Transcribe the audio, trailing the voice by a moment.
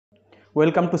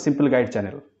Welcome to simple guide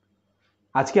channel.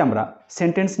 আজকে আমরা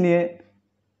sentence নিয়ে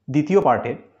দ্বিতীয়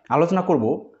পার্টে আলোচনা করব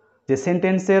যে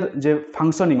সেন্টেন্সের যে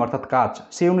ফাংশনিং অর্থাৎ কাজ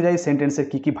সেই অনুযায়ী সেন্টেন্সের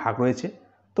কী কী ভাগ রয়েছে।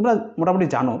 তোমরা মোটামুটি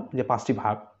জানো যে 5টি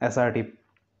ভাগ: assertive,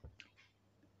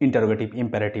 interrogative,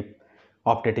 imperative,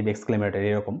 optative, exclamatory,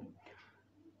 এরকম।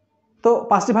 তো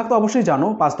 5টি ভাগ তো অবশ্যই জানো,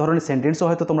 5 ধরনের সেন্টেন্সও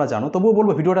হয়তো তোমরা জানো। তবুও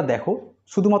বলবো ভিডিওটা দেখো।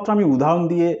 শুধুমাত্র আমি উদাহরণ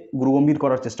দিয়ে গুরুগম্ভীর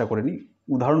করার চেষ্টা করিনি।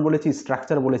 উদাহরণ বলেছি,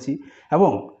 স্ট্রাকচার বলেছি,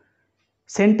 এবং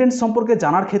সেন্টেন্স সম্পর্কে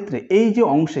জানার ক্ষেত্রে এই যে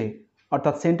অংশে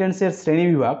অর্থাৎ সেন্টেন্সের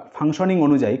শ্রেণীবিভাগ ফাংশনিং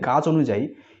অনুযায়ী, কাজ অনুযায়ী,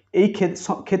 এই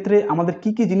ক্ষেত্রে আমাদের কি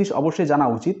কি জিনিস অবশ্যই জানা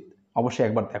উচিত অবশ্যই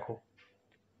একবার দেখো।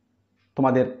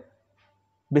 তোমাদের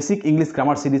বেসিক ইংলিশ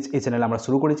গ্রামার সিরিজ এই চ্যানেলে আমরা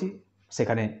শুরু করেছি।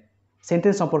 সেখানে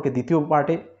সেন্টেন্স সম্পর্কে দ্বিতীয়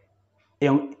পার্টে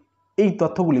এই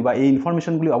তথ্যগুলি বা এই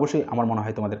ইনফরমেশনগুলি অবশ্যই আমার মনে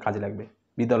হয় তোমাদের কাজে লাগবে।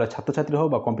 বিদ্যালয়ের ছাত্রছাত্রী হও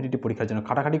বা কম্পিটিটিভ পরীক্ষার জন্য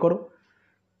খাটাখাটি করো,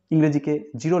 ইংরেজিকে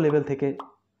 0 লেভেল থেকে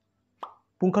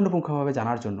পুঙ্খানুপুঙ্খভাবে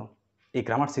জানার জন্য এই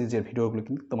গ্রামার সিরিজের ভিডিওগুলো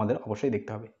কিন্তু তোমাদের অবশ্যই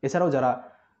দেখতে হবে। এছাড়াও যারা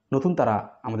নতুন তারা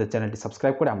আমাদের চ্যানেলটি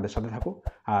সাবস্ক্রাইব করে আমাদের সাথে থাকো।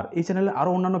 আর এই চ্যানেলে আরও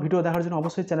অন্যান্য ভিডিও দেখার জন্য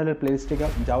অবশ্যই চ্যানেলের প্লেলিস্টে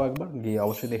যাও, একবার গিয়ে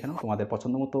অবশ্যই দেখে নাও, তোমাদের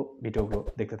পছন্দ মতো ভিডিওগুলো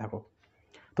দেখতে থাকো।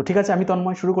 তো ঠিক আছে, আমি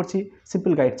তন্ময় শুরু করছি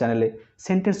সিম্পল গাইড চ্যানেলে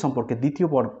সেন্টেন্স সম্পর্কে দ্বিতীয়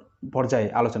পর্যায়ে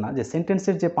আলোচনা। যে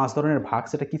সেন্টেন্সের যে 5 ধরনের ভাগ,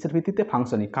 সেটা কিসের ভিত্তিতে?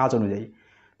 ফাংশনিং, কাজ অনুযায়ী।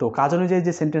 তো কাজ অনুযায়ী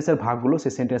যে সেন্টেন্সের ভাগগুলো,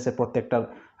 সেই সেন্টেন্সের প্রত্যেকটার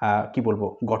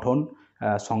গঠন,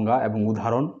 সংজ্ঞা এবং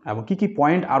উদাহরণ এবং কি কি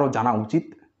পয়েন্ট আরও জানা উচিত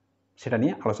সেটা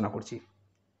নিয়ে আলোচনা করছি।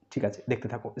 ঠিক আছে, দেখতে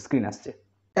থাকো, স্ক্রিন আসছে।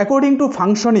 অ্যাকর্ডিং টু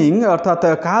ফাংশনিং অর্থাৎ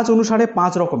কাজ অনুসারে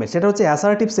 5 রকমের। সেটা হচ্ছে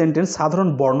অ্যাসার্টিভ সেন্টেন্স, সাধারণ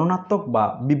বর্ণনাত্মক বা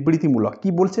বিবৃতিমূলক। কি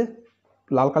বলছে?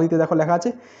 লাল কালিতে দেখো লেখা আছে,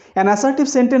 an assertive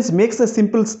sentence makes a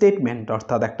simple statement,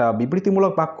 অর্থাৎ একটা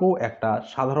বিবৃতিমূলক বাক্য একটা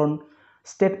সাধারণ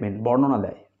স্টেটমেন্ট, বর্ণনা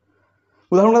দেয়।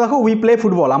 উদাহরণটা দেখো, উই প্লে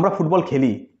ফুটবল, আমরা ফুটবল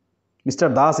খেলি। Mister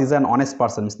Das is an honest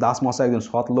person, Das মশাই একজন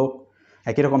সৎ লোক।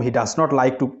 একই রকম, he does not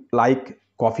like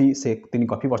coffee, তিনি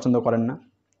কফি পছন্দ করেন না।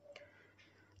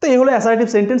 তো এগুলো অ্যাসার্টিভ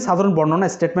সেন্টেন্স, সাধারণ বর্ণনা,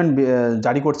 স্টেটমেন্ট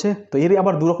জারি করছে। তো এর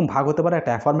আবার 2 রকম ভাগ হতে পারে,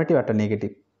 একটা অ্যাফার্মেটিভ, একটা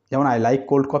নেগেটিভ। যেমন আই লাইক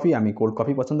কোল্ড কফি, আমি কোল্ড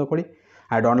কফি পছন্দ করি।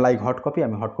 I don't like hot coffee,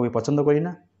 আমি হট কফি পছন্দ করি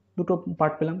না। দুটো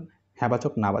পার্ট পেলাম,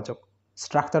 হ্যাঁবাচক নাবাচক।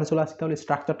 স্ট্রাকচারে চলে আসি, তাহলে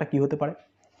স্ট্রাকচারটা কী হতে পারে?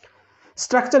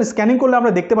 স্ট্রাকচার স্ক্যানিং করলে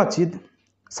আমরা দেখতে পাচ্ছি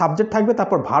সাবজেক্ট থাকবে,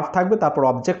 তারপর ভার্ব থাকবে, তারপর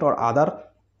অবজেক্ট আর আদার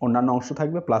অন্যান্য অংশ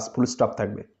থাকবে, প্লাস ফুল স্টপ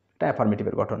থাকবে। এটা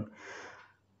অ্যাফার্মেটিভের গঠন।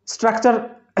 স্ট্রাকচার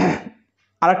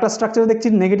আরেকটা স্ট্রাকচারে দেখছি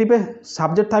নেগেটিভে,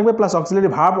 সাবজেক্ট থাকবে প্লাস অক্সিলারি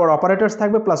ভার্ব আর অপারেটরস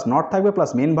থাকবে, প্লাস নট থাকবে, প্লাস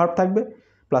মেন ভার্ব থাকবে,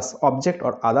 প্লাস অবজেক্ট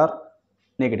আর আদার।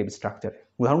 নেগেটিভ স্ট্রাকচারে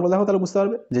উদাহরণগুলো দেখো, তাহলে বুঝতে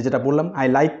পারবে যে যেটা বললাম, I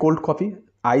like cold coffee,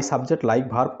 I subject, like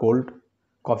verb, cold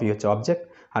coffee হচ্ছে অবজেক্ট।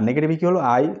 আর নেগেটিভে কী হলো?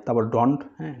 আই, তারপর ডন্ট,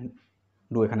 হ্যাঁ,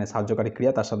 ডু এখানে সাহায্যকারী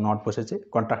ক্রিয়া, তার সাথে নট বসেছে,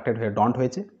 কন্ট্রাক্টেড হয়ে ডন্ট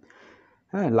হয়েছে,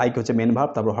 হ্যাঁ, লাইক হচ্ছে মেন ভার্ব,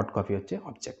 তারপর হট কফি হচ্ছে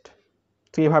অবজেক্ট।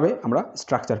 তো এইভাবে আমরা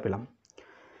স্ট্রাকচার পেলাম।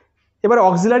 এবার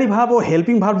অক্সিলারি ভার্ব ও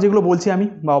হেল্পিং ভার্ব যেগুলো বলছি আমি,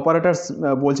 বা অপারেটার্স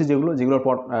বলছি যেগুলোর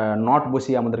পর নট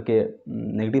বসিয়ে আমাদেরকে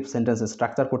নেগেটিভ সেন্টেন্সে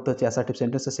স্ট্রাকচার করতে হচ্ছে অ্যাসার্টিভ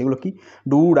সেন্টেন্সে, সেগুলো কি?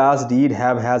 Do, does, did,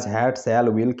 have, has, had, shall,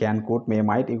 will, can, could, মে,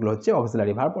 মাইট, এগুলো হচ্ছে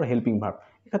অক্সিলারি ভার্ব আর হেল্পিং ভার্ব।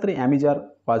 এক্ষেত্রে অ্যামিজার,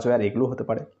 ওয়াজ, ওয়্যার এগুলো হতে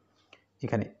পারে,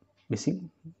 এখানে বেশি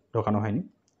ঢোকানো হয়নি।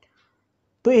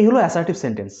 তো এই হলো অ্যাসার্টিভ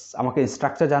সেন্টেন্স। আমাকে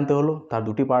স্ট্রাকচার জানতে হলো, তার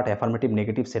 2টি পার্ট, অ্যাফার্মেটিভ,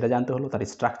 নেগেটিভ, সেটা জানতে হলো, তার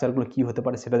স্ট্রাকচারগুলো কী হতে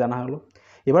পারে সেটা জানা হলো।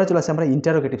 এবারে চলে আসে আমরা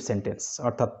ইন্টারোগেটিভ সেন্টেন্স,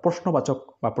 অর্থাৎ প্রশ্নবাচক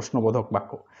বা প্রশ্নবোধক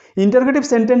বাক্য। Interrogative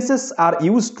sentences are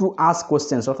use to ask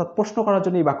questions, অর্থাৎ প্রশ্ন করার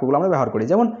জন্য এই বাক্যগুলো আমরা ব্যবহার করি।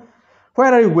 যেমন,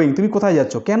 হোয়ার আর ইউ গোয়িং, তুমি কোথায়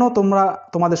যাচ্ছ? কেন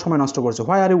তোমাদের সময় নষ্ট করছো?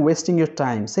 Why are you wasting your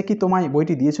time, সে কি তোমায়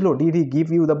বইটি দিয়েছিল? Did he give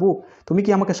you the book, তুমি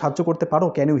কি আমাকে সাহায্য করতে পারো?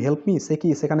 ক্যান ইউ হেল্প মি, সে কি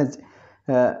সেখানে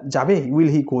যাবে? উইল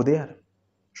হি গো দেয়ার।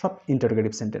 সব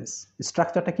ইন্টারোগেটিভ সেন্টেন্স।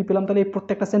 স্ট্রাকচারটা কী পেলাম তাহলে এই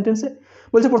প্রত্যেকটা সেন্টেন্সে?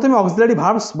 বলছে প্রথমে অক্সিলারি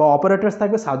ভার্বস বা অপারেটরস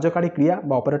থাকবে, সাহায্যকারী ক্রিয়া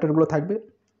বা অপারেটরগুলো থাকবে,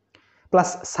 plus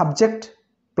subject,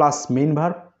 plus main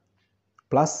verb,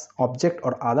 plus object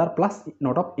or other, plus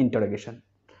note of interrogation.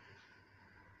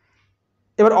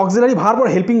 এবার অক্সিলারি ভার্ব আর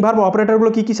হেল্পিং ভার্ব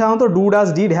অপারেটরগুলো কী কী? সাধারণত do, does,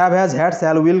 did, have, has, had,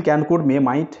 shall, will, can, could, মে,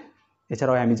 মাইট,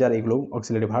 এছাড়াও অ্যামিজার, এগুলো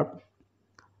অক্সিলারি ভার্ব।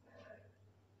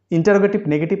 ইন্টারোগেটিভ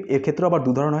নেগেটিভ এর ক্ষেত্রেও আবার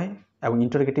 2 ধরন হয়, এবং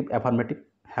ইন্টারোগেটিভ অ্যাফার্মেটিভ,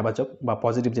 হ্যাবাচক বা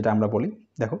পজিটিভ যেটা আমরা বলি।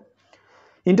 দেখো,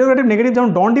 ইন্টারোগেটিভ নেগেটিভ, যেমন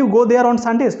don't you go there on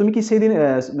Sundays, তুমি কি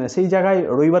সেই জায়গায়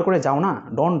রবিবার করে যাও না?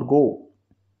 Don't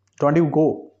you go.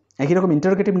 একই রকম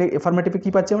ইন্টারোগেটিভ অ্যাফার্মেটিভে কী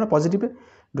পাচ্ছি আমরা? পজিটিভে,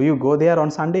 do you go there on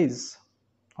Sundays.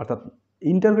 অর্থাৎ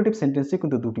ইন্টারোগেটিভ সেন্টেন্সে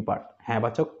কিন্তু 2টি পার্ট,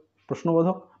 হ্যাঁবাচক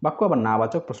প্রশ্নবোধক বাক্য, আবার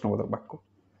নাবাচক প্রশ্নবোধক বাক্য।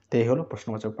 তো এই হলো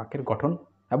প্রশ্নবাচক বাক্যের গঠন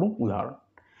এবং উদাহরণ।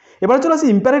 এবার চলে আসি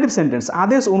ইম্পারেটিভ সেন্টেন্স,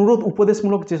 আদেশ, অনুরোধ,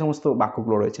 উপদেশমূলক যে সমস্ত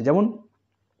বাক্যগুলো রয়েছে। যেমন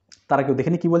তারা কেউ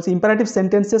দেখেনি কি বলছে, imperative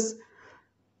sentences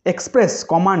express,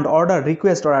 command, order,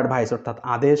 request or advice, অর্থাৎ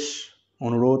আদেশ,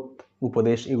 অনুরোধ,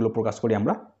 উপদেশ এগুলো প্রকাশ করি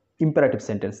আমরা ইম্পারেটিভ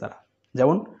সেন্টেন্স দ্বারা।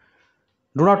 যেমন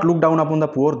do not look down upon the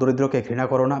poor, দরিদ্রকে ঘৃণা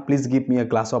করো না। Please give me a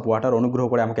glass of water, অনুগ্রহ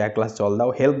করে আমাকে এক গ্লাস জল দাও।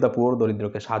 হেল্প দ্য পুয়ার,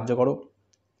 দরিদ্রকে সাহায্য করো।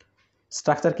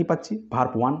 স্ট্রাকচার কি পাচ্ছি?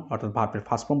 ভার্ব 1 অর্থাৎ ভার্বের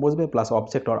ফার্স্ট ফর্ম বসবে প্লাস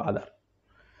অবজেক্ট অর আদার।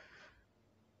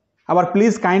 আবার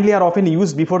please kindly are often use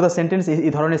before the sentence,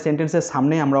 এই ধরনের সেন্টেন্সের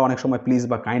সামনে আমরা অনেক সময় প্লিজ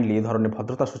বা কাইন্ডলি এই ধরনের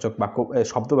ভদ্রতাসূচক বাক্য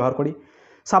শব্দ ব্যবহার করি।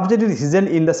 Subject is hidden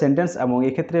in the sentence, এবং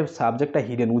এক্ষেত্রে সাবজেক্টটা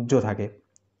হিডেন উজ্জ্ব থাকে।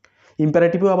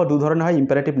 ইম্পারেটিভও আবার দু ধরনের হয়,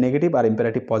 ইম্পারেটিভ নেগেটিভ আর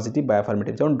ইম্পারেটিভ পজিটিভ বা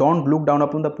অ্যাফার্মেটিভ। যেমন don't look down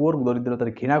upon the poor, দরিদ্রতার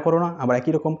ঘৃণা করো না। আবার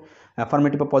একই রকম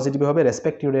অ্যাফার্মেটিভ বা পজিটিভ হবে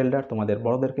রেসপেক্ট ইউর এল্ডার, তোমাদের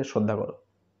বড়দেরকে শ্রদ্ধা করো।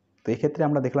 তো এক্ষেত্রে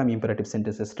আমরা দেখলাম ইম্পারেটিভ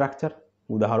সেন্টেন্সের স্ট্রাকচার,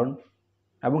 উদাহরণ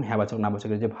এবং হ্যাঁবাচক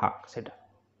নাবাচকের যে ভাগ সেটা।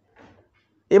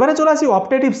 এবারে চলে আসি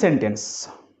অপটেটিভ সেন্টেন্স,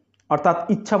 অর্থাৎ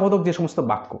ইচ্ছাবোধক যে সমস্ত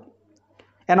বাক্য।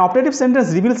 An optative sentence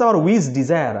reveals hour wish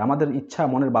desire, আমাদের ইচ্ছা,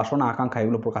 মনের বাসনা, আকাঙ্ক্ষা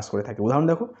এগুলো প্রকাশ করে থাকে। উদাহরণ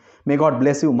দেখো, may God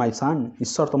bless you my সান,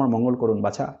 ঈশ্বর তোমার মঙ্গল করুন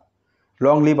বাছা।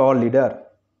 লং লিভ আওয়ার লিডার,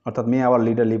 অর্থাৎ মে আওয়ার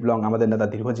লিডার লিভ লং, আমাদের নেতা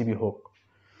দীর্ঘজীবী হোক।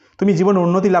 তুমি জীবনে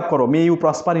উন্নতি লাভ করো, may you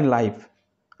prosper in life,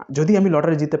 যদি আমি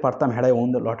লটারি জিততে পারতাম, had I won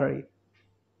the lottery.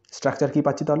 Structure কী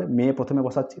পাচ্ছি তাহলে? মে প্রথমে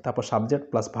বসাচ্ছি, তারপর subject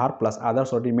plus verb plus others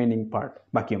or remaining part,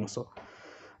 বাকি অংশ।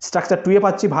 স্ট্রাকচার 2 এ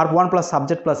পাচ্ছি verb 1 plus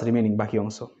subject plus remaining, বাকি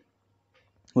অংশ।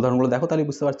 উদাহরণগুলো দেখো তাহলে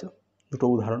বুঝতে পারছো, দুটো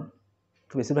উদাহরণ।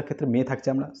 তো বেশিরভাগ ক্ষেত্রে মে থাকছে,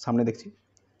 আমরা সামনে দেখছি।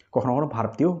 কখনো কখনো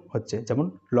ভার্ব দিয়েও হচ্ছে, যেমন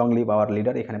লং লিভ আওয়ার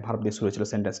লিডার, এখানে ভার্ব দিয়ে শুরু ছিল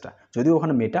সেন্টেন্সটা, যদিও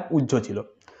ওখানে মেটা উজ্জ্ব ছিল।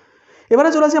 এবারে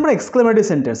চলে আসি আমরা এক্সক্লেমেটরি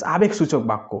সেন্টেন্স, আবেগসূচক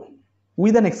বাক্য।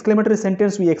 With an exclamatory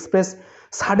sentence we express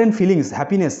sudden feelings,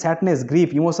 happiness, sadness, grief,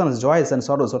 emotions, joys and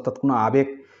sorrows, অর্থাৎ কোনো আবেগ,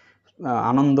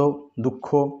 আনন্দ, দুঃখ,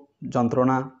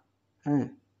 যন্ত্রণা, হ্যাঁ,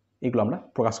 এগুলো আমরা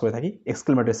প্রকাশ করে থাকি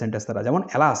এক্সক্লেমেটরি সেন্টেন্স দ্বারা। যেমন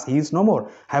alas he is no more,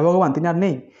 হায় ভগবান তিনি আর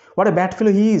নেই। What a bad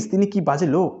fellow he is, তিনি কি বাজে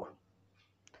লোক।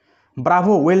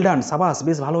 ব্রাভো, ওয়েল ডান, সাবাস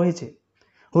বেশ ভালো হয়েছে।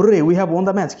 Hurray we have won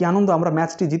the match, কি আনন্দ আমরা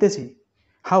ম্যাচটি জিতেছি।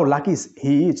 হাউ লাকিস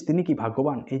হি ইজ, তিনি কি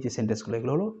ভাগ্যবান। এই যে সেন্টেন্সগুলো,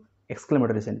 এগুলো হলো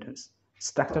এক্সক্লেমেটরি সেন্টেন্স।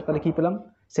 স্ট্রাকচার তাহলে কী পেলাম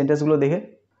সেন্টেন্সগুলো দেখে?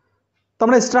 তো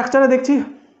আমরা স্ট্রাকচারে দেখছি,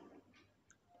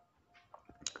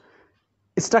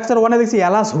 স্ট্রাকচার 1 দেখছি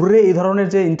অ্যালাস, হুররে এই ধরনের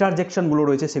যে ইন্টারজেকশনগুলো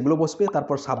রয়েছে সেগুলো বসবে,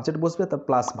 তারপর সাবজেক্ট বসবে, তার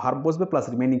প্লাস ভার্ব বসবে প্লাস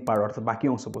রিমেনিং পার্ট অর্থাৎ বাকি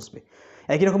অংশ বসবে।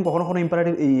 একই রকম কখনো কখনো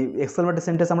ইম্পারেটিভ এই এক্সক্লেমেটরি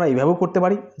সেন্টেন্স আমরা এইভাবেও করতে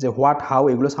পারি যে হোয়াট, হাউ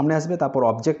এগুলো সামনে আসবে, তারপর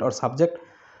object or subject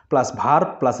plus verb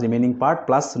plus remaining part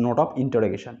plus note of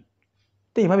interrogation.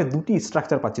 তো এইভাবে দুটি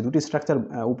স্ট্রাকচার পাচ্ছি, দুটি স্ট্রাকচার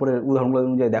উপরের উদাহরণগুলো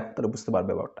অনুযায়ী দেখো তাহলে বুঝতে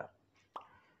পারবে ব্যাপারটা।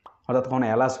 অর্থাৎ তখন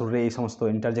অ্যালাস, হুররে এই সমস্ত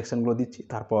ইন্টারজেকশনগুলো দিচ্ছি,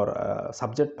 তারপর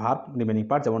সাবজেক্ট ভার্ব রিমেনিং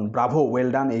পার্ট, যেমন ব্রাভো, ওয়েল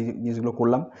ডান এই জিনিসগুলো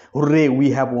করলাম। Hurray we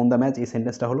have won the match এই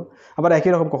সেন্টেন্সটা হলো। আবার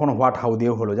একই রকম কখনো হোয়াট, হাউ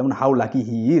দিয়েও হলো, যেমন how lucky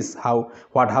he is, how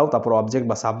what how, তারপর অবজেক্ট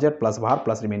বা subject plus verb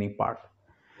plus remaining part.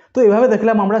 তো এইভাবে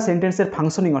দেখলাম আমরা সেন্টেন্সের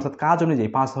ফাংশনিং অর্থাৎ কাজ অনুযায়ী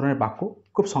 5 ধরনের বাক্য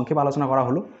খুব সংক্ষেপে আলোচনা করা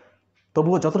হলো।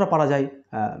 তবুও যতটা পারা যায়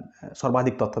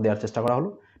সর্বাধিক তথ্য দেওয়ার চেষ্টা করা হলো।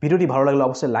 ভিডিওটি ভালো লাগলে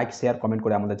অবশ্যই লাইক, শেয়ার, কমেন্ট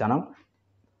করে আমাদের জানাও।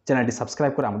 চ্যানেলটি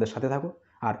সাবস্ক্রাইব করে আমাদের সাথে থাকো।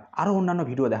 আর আরও অন্যান্য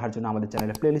ভিডিও দেখার জন্য আমাদের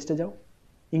চ্যানেলের প্লেলিস্টে যাও।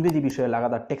 ইংরেজি বিষয়ে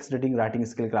লাগাতার text reading, writing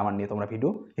skill, grammar নিয়ে তোমরা ভিডিও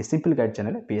এই সিম্পল গাইড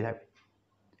চ্যানেলে পেয়ে যাবে।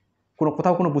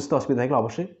 কোথাও কোনো বুঝতে অসুবিধা থাকলে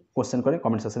অবশ্যই কোশ্চেন করে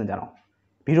কমেন্ট সেকশনে জানাও।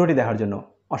 ভিডিওটি দেখার জন্য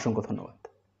অসংখ্য ধন্যবাদ।